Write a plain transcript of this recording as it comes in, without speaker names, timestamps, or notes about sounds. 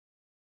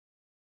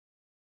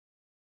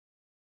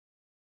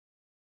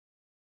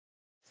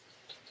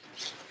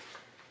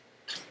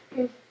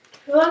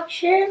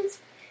instructions.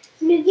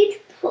 You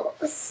get to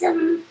put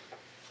some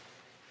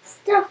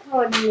stuff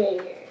on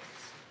there.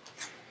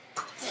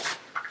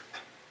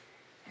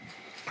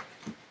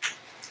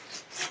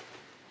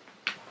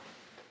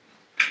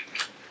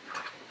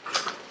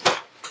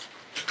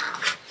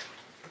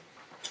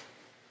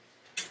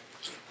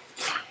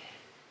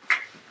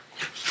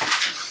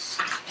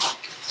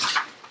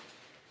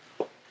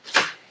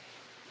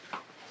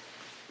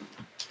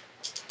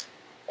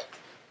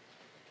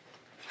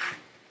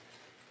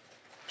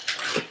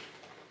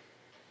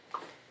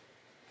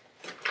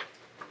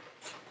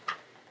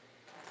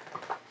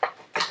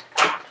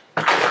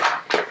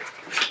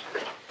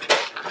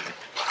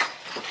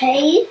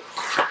 Okay.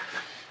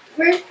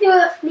 First,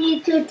 you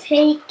need to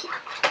take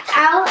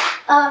out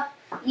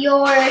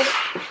your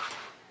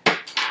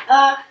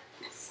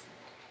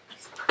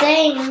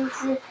things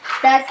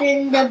that's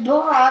in the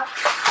box.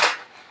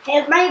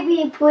 It might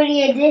be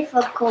pretty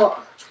difficult.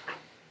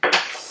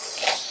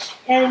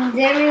 And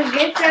then you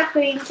get the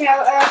paint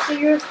out after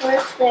your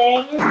first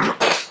thing.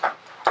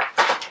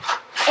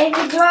 If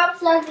you drop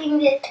something,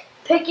 just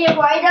pick it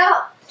right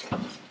up.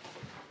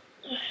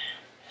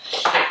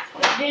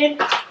 Then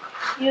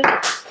you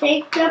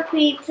take the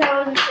paint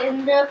out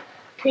in the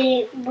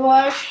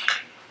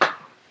paintbrush.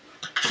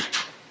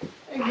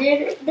 And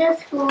then the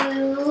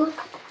screws.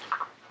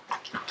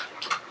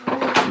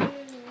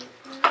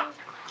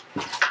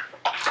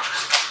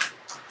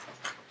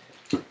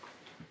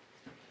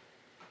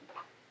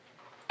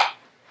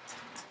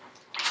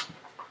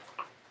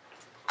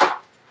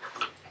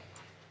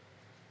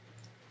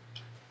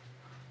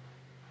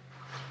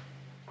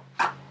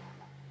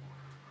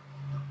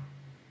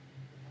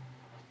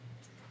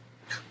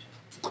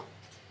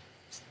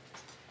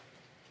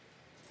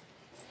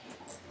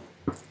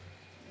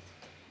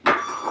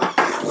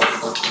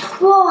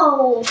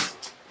 Whoa!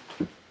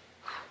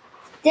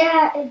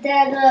 That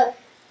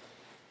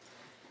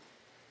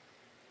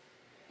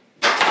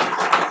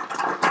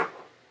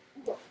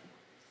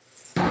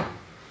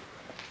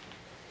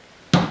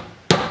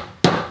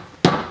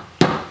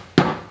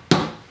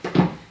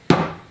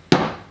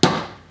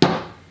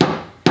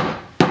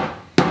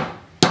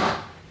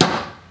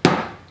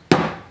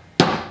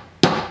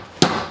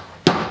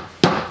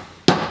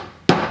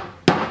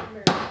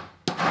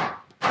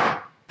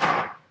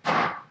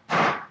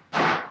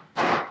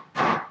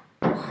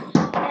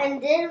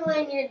And then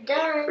when you're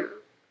done,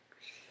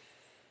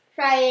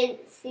 try and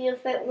see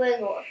if it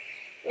wiggles.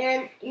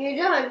 And you're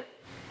done.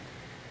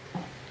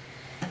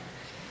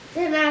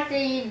 Then after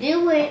you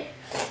do it,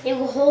 you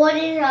hold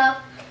it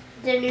up,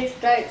 then you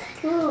start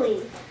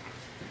screwing.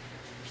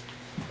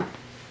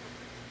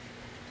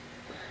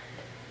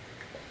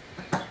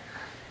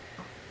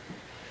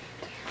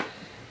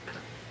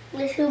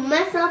 If you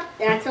mess up,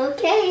 that's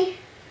okay.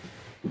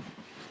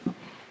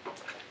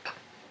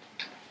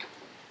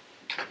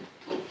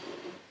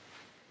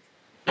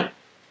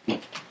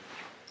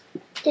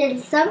 And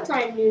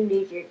sometimes you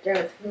need your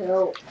dad's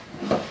help.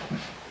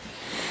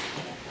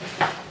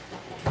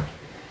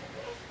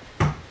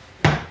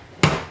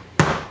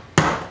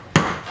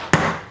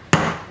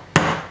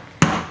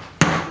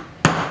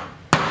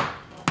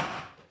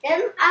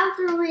 Then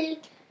after we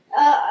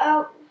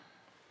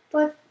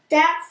put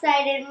that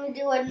side in, we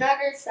do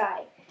another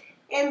side.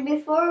 And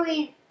before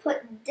we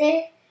put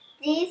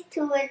these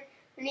two in,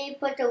 we need to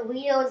put the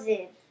wheels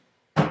in.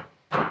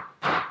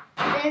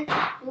 Then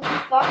we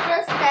follow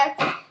the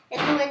steps,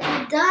 and when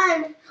we're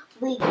done,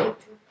 we get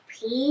to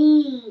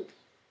paint.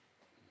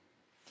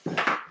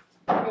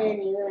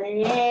 And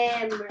you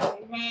hammer,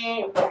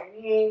 hammer,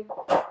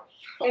 hammer.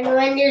 And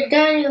when you're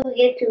done, you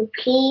get to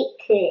paint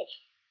it.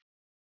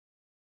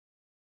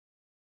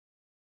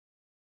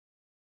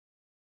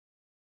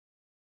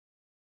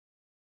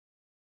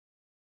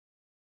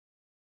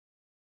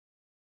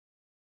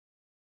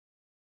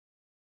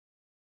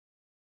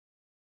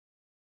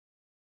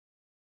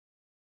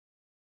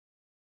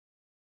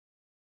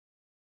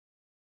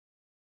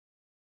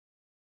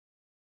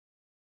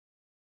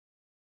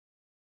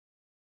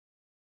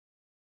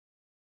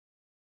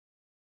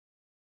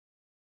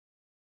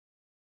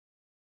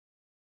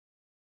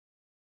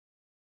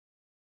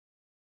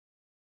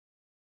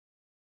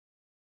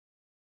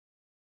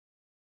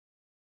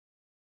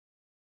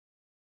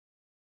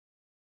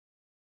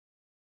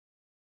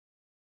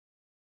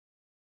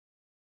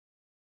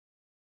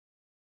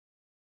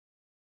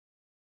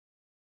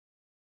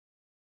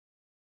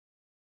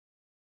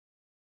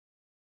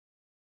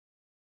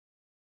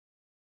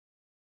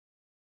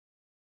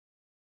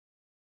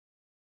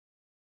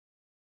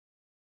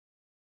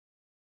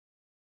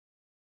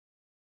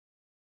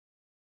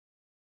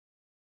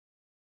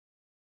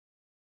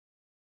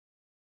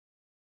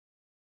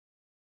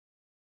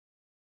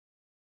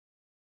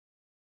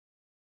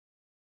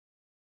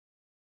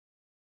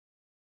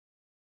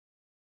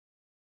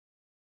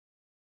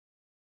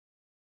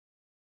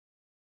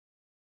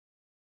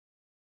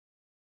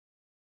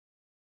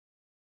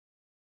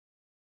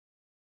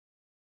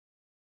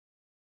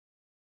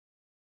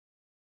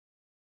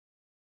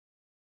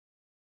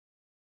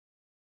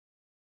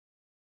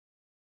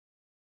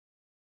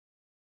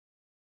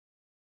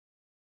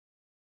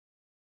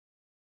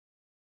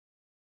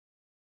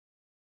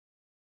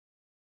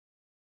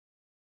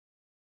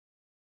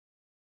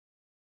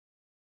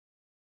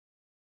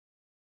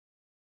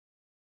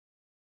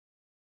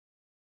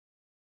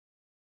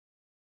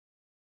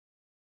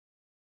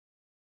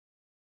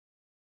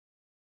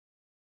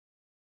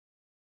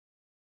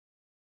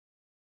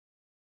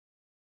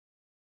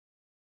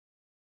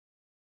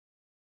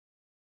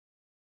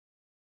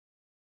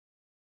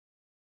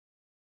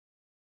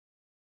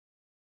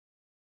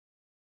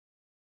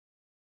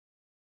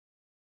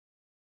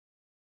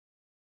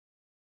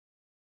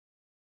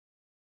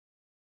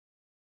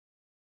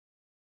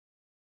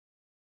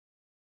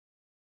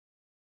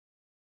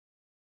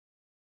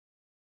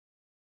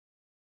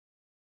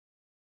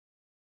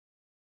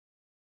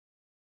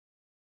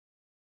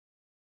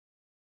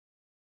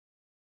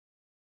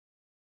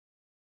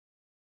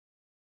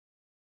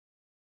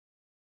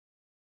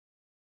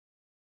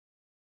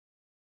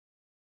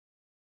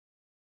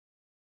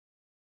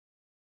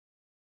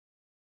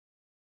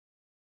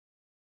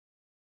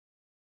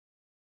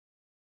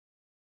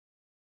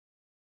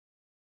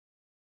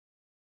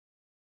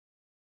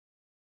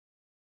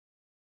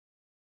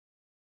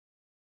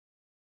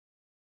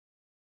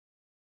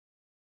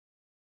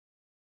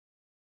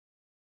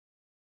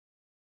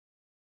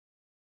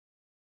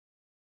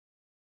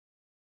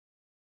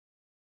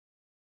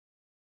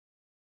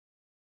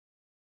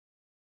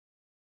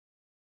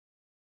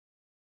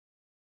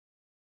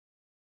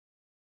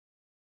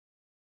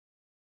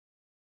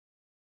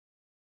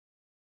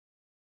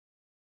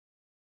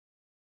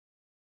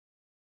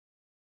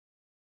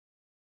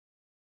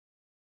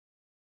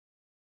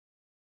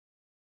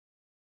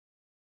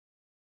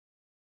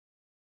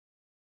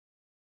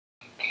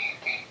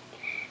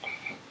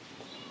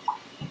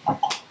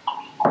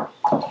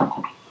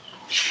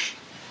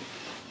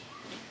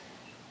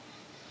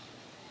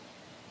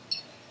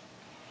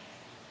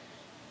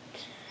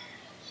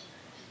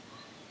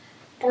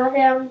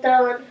 Okay, I'm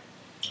done.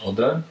 All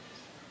done?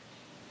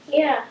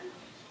 Yeah.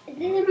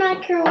 This is my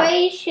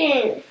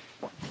creation.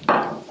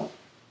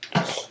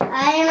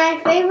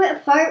 My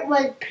favorite part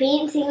was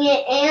painting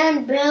it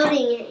and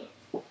building it.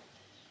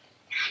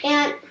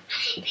 And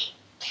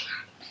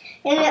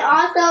it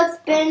also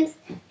spins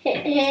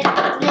his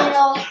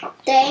little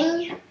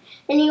thing.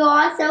 And you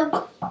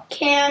also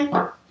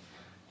can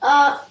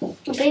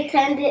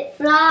pretend it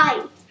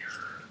flies.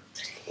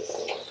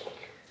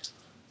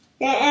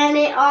 And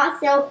it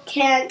also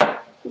can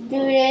do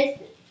this.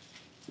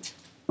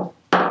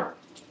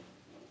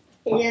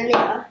 And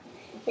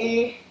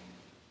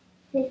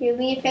if you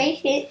be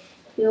patient,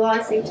 you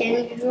also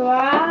can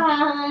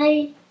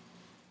dry.